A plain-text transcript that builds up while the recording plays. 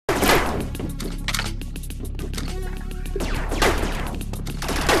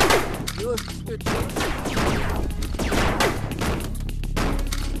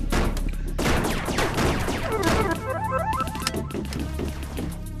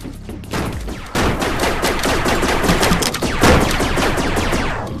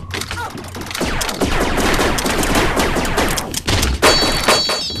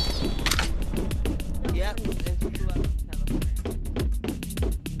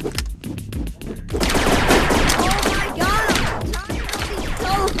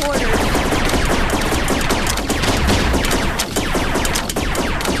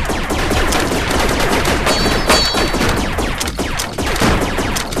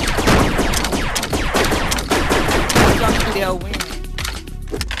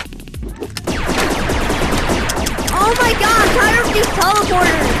Oh my god, I'm tired of these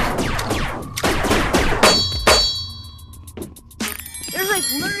teleporters! There's like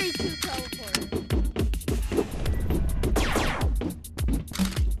literally 2 teleporters.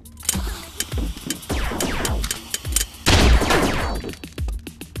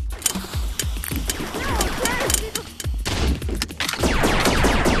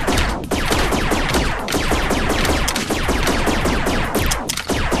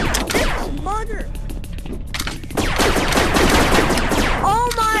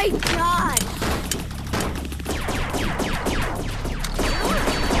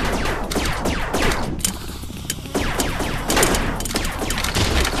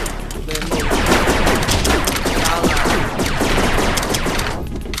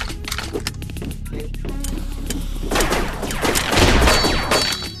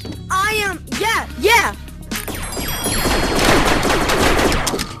 Yeah!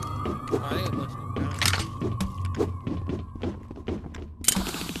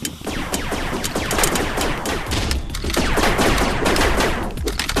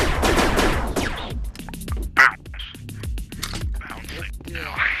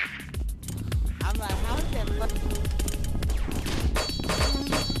 I'm like, how's that?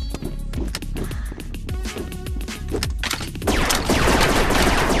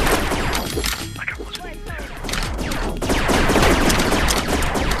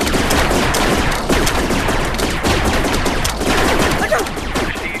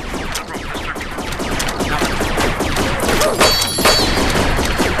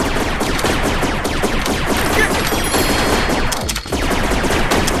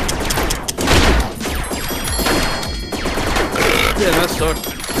 Yeah, that sucked.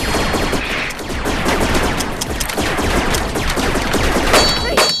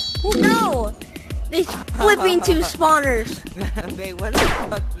 Wait, no! They split me into spawners. Wait, what the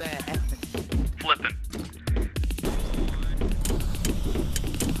fuck's that? Flipping.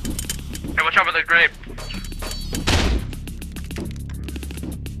 Hey, watch out for the grape.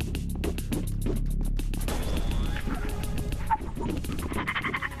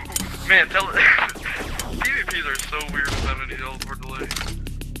 Man, PvPs are so weird without any teleport delay.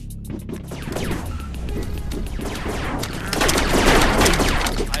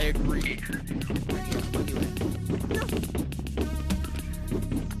 I agree.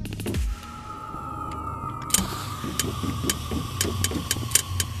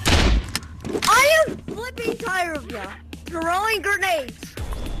 I am flipping tired of ya throwing grenades.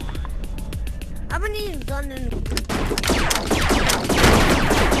 I haven't even done anything.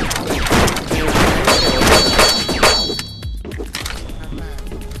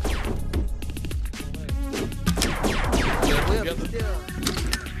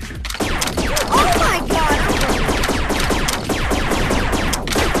 Oh my god!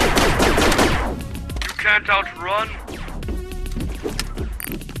 You can't outrun.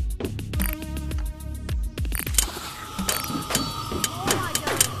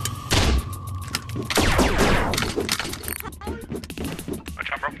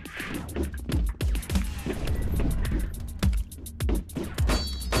 Watch out, bro.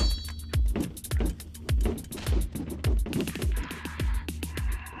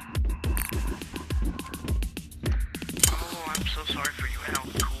 Oh, I'm so sorry for you, Al.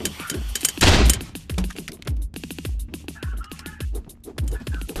 Cool.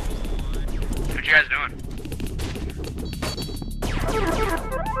 What you guys doing?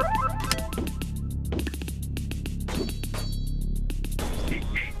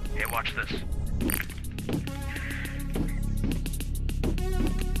 Hey, watch this.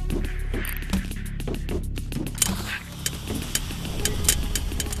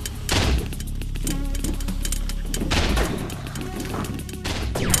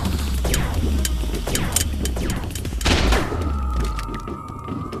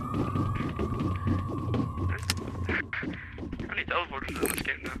 How many teleporters in this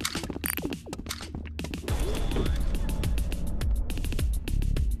game now?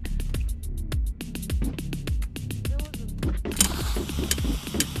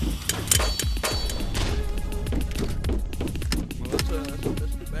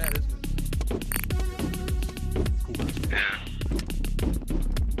 that's too bad, isn't it? Yeah.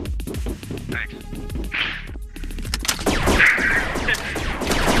 Thanks.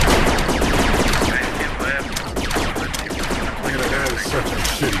 That is such a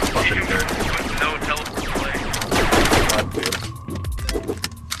shitty fucking day. No teleport delay.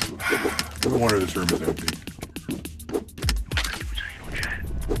 No wonder this room is empty.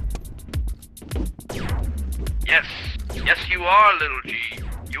 Yes. Yes, you are, little G.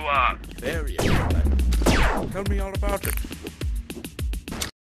 You are. Very exciting. Tell me all about it.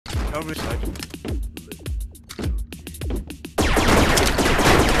 Tell me,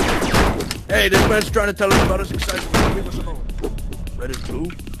 hey, this man's trying to tell us about his excitement. Leave us alone. Red is blue?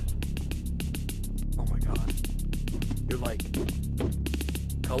 Oh my god. You're like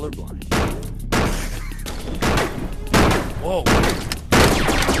colorblind. Whoa.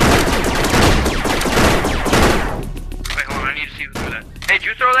 Wait, hold on. I need to see who threw that. Hey, did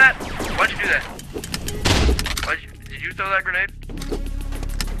you throw that? Why'd you do that? Did you throw that grenade?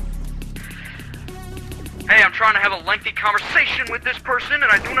 Hey, I'm trying to have a lengthy conversation with this person,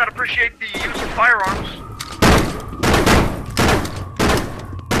 and I do not appreciate the use of firearms.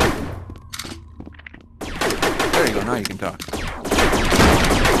 There you go, now you can talk.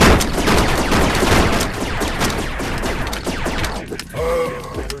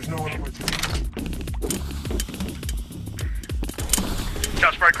 There's no one on my team.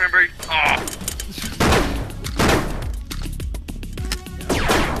 Shot Sprite Cranberry. Oh.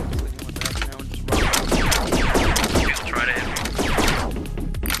 He'll try to hit me.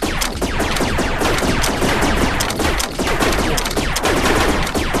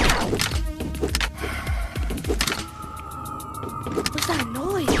 What's that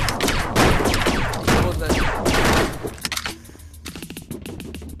noise? What was that?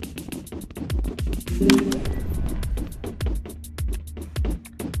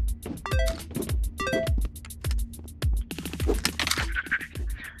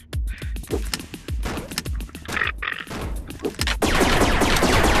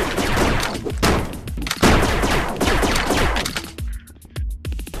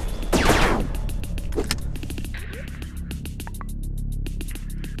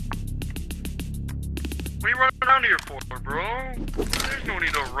 What are you running around here for, bro? There's no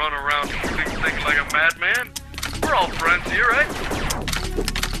need to run around shooting things like a madman. We're all friends here, right?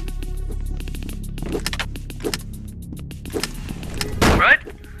 Right?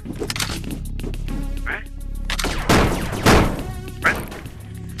 Right? Right?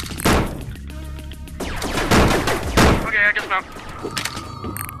 Okay, I guess not.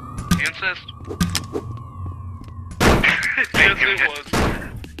 You insist? Yes, it was.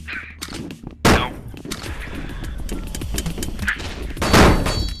 No.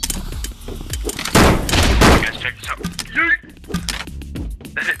 You guys check this out. Yeet!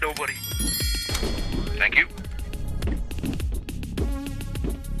 That hit nobody. Thank you.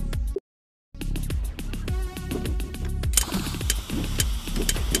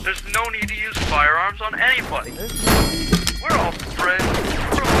 There's no need to use firearms on anybody. We're all friends.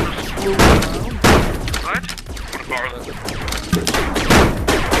 We're all just screw around. What? I'm gonna borrow that.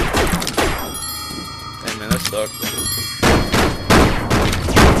 Hey man, that sucks.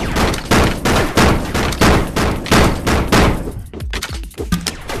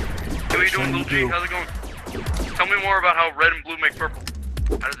 How are you doing, Lil G? How's it going? Tell me more about how red and blue make purple.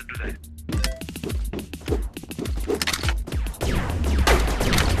 How does it do that?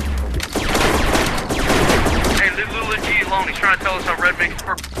 Hey, leave Lil G alone. He's trying to tell us how red makes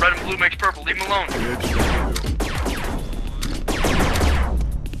purple. Red and blue makes purple. Leave him alone.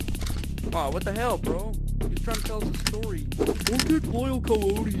 Aw, what the hell, bro? He's trying to tell us a story. Don't get loyal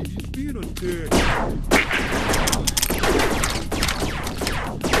Coyote. He's being a dick.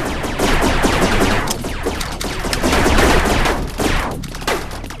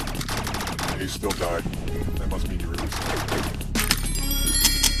 He still died. That must mean you released him.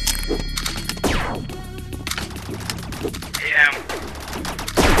 Yeah.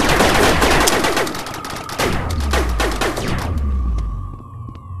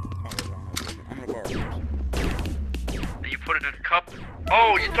 I'm gonna borrow yours. And you put it in a cup.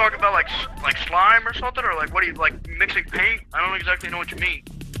 Oh, you talk about like slime or something, or like what are you like mixing paint? I don't exactly know what you mean.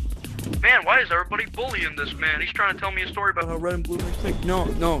 Man, why is everybody bullying this man? He's trying to tell me a story about How red and blue makes pink? No,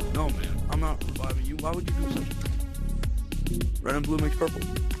 man. I'm not reviving you. Why would you do such a thing? Red and blue makes purple.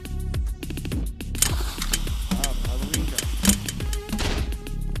 Wow, Halloween time.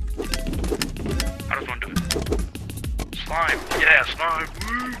 I just want to do it. Slime. Yeah, slime.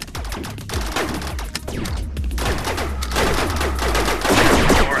 Woo.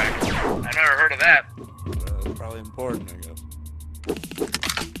 Thorax. I never heard of that. It's probably important, I guess.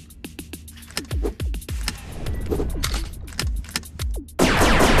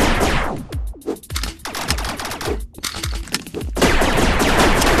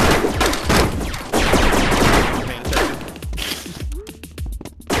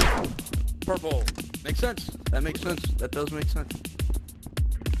 purple. Makes sense. That makes sense. That does make sense.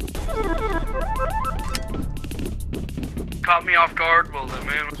 Caught me off guard. Well, then,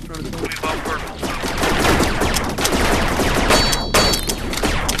 man, let's try to tell me about purple stuff.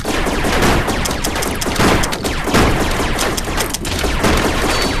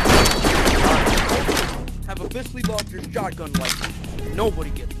 Have officially lost your shotgun license.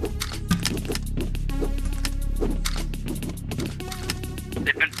 Nobody gets it.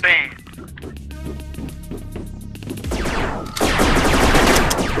 They've been banned. Your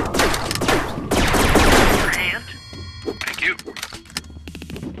hand? Thank you.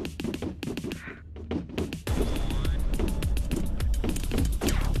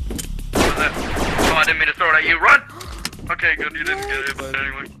 What was that? Oh, I didn't mean to throw it at you. Run! Okay, good. You didn't get it, but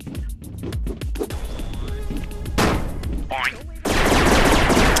anyway. Boing.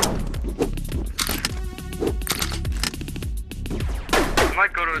 I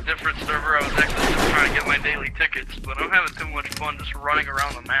might go to a different server. I was actually just trying to get my daily tickets, but I'm having too much fun just running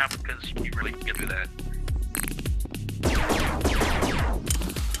around the map because you really can do that.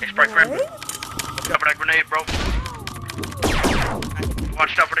 Hey, Sprite Crimp. Watch out for that grenade, bro.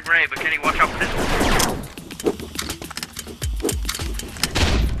 Watch out for the grenade, but Kenny, watch out for this one.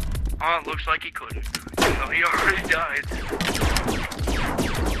 Oh, it looks like he couldn't. Even though he already died.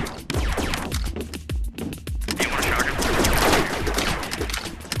 Do you want a shotgun?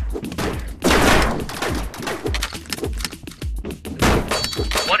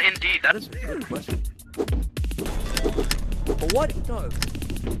 What indeed? That is a good question. But what it does?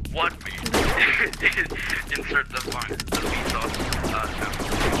 What meat? Insert the line. The meat sauce sound.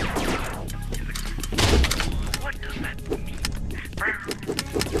 What does that mean?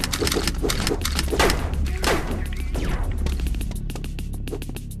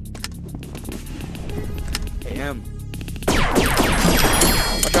 Hey, M.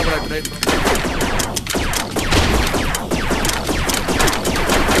 Watch out for that grenade, bro.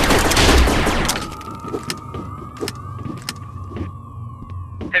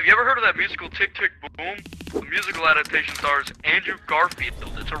 Have you ever heard of that musical Tick Tick Boom? The musical adaptation stars Andrew Garfield.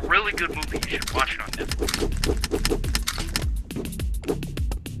 It's a really good movie. You should watch it on Netflix.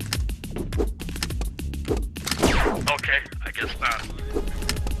 Okay, I guess not.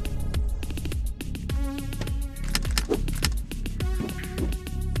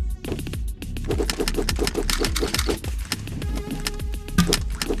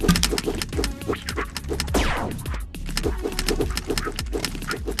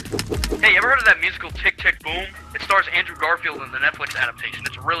 Hey, you ever heard of that musical Tick Tick Boom? It stars Andrew Garfield in the Netflix adaptation.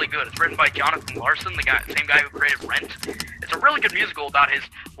 It's really good. It's written by Jonathan Larson, the same guy who created Rent. It's a really good musical about his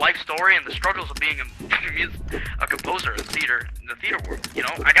life story and the struggles of being a composer in the theater world. You know,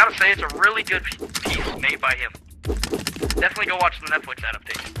 I gotta say, it's a really good piece made by him. Definitely go watch the Netflix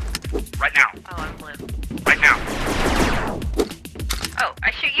adaptation. Right now. Oh, I'm lit. Right now. Oh,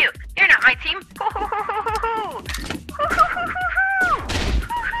 I shoot you. You're not my team.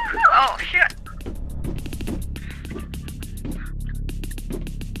 Oh, shit.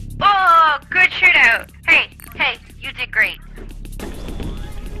 Oh, good shootout. Hey, you did great.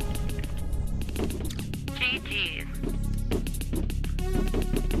 GG's.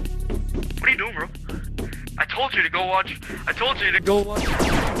 What are you doing, bro? I told you to go watch. Go watch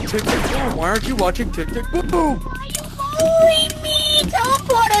Tick Tick Boom. Why aren't you watching Tick Tick Boom? Why are you bullying me?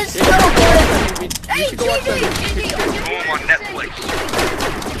 Teleporters! Teleporters! Hey, GG! Boom on Netflix.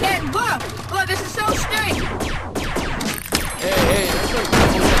 Ken, look! Look, this is so strange! Hey, that's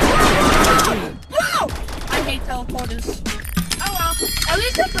Whoa! I hate teleporters. Oh well. At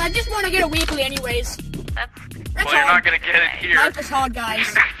least I just want to get a weekly anyways. That's Well, you're not gonna get it here. Life is hard,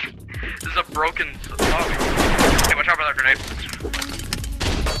 guys. This is a broken lobby. Hey, watch out for that grenade.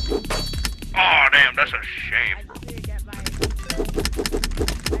 Oh, damn, that's a shame, bro.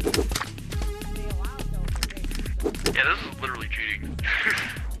 Yeah, this is literally cheating.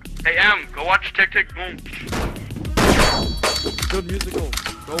 Hey, M, go watch Tick Tick Boom. good musical.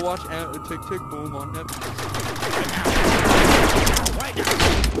 Go watch Tick Tick Boom on Netflix.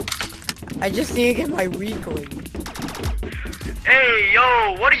 I just need to get my weekly. Hey,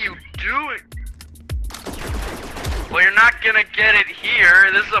 yo, what are you doing? Well, you're not gonna get it here.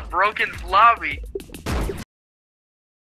 This is a broken lobby.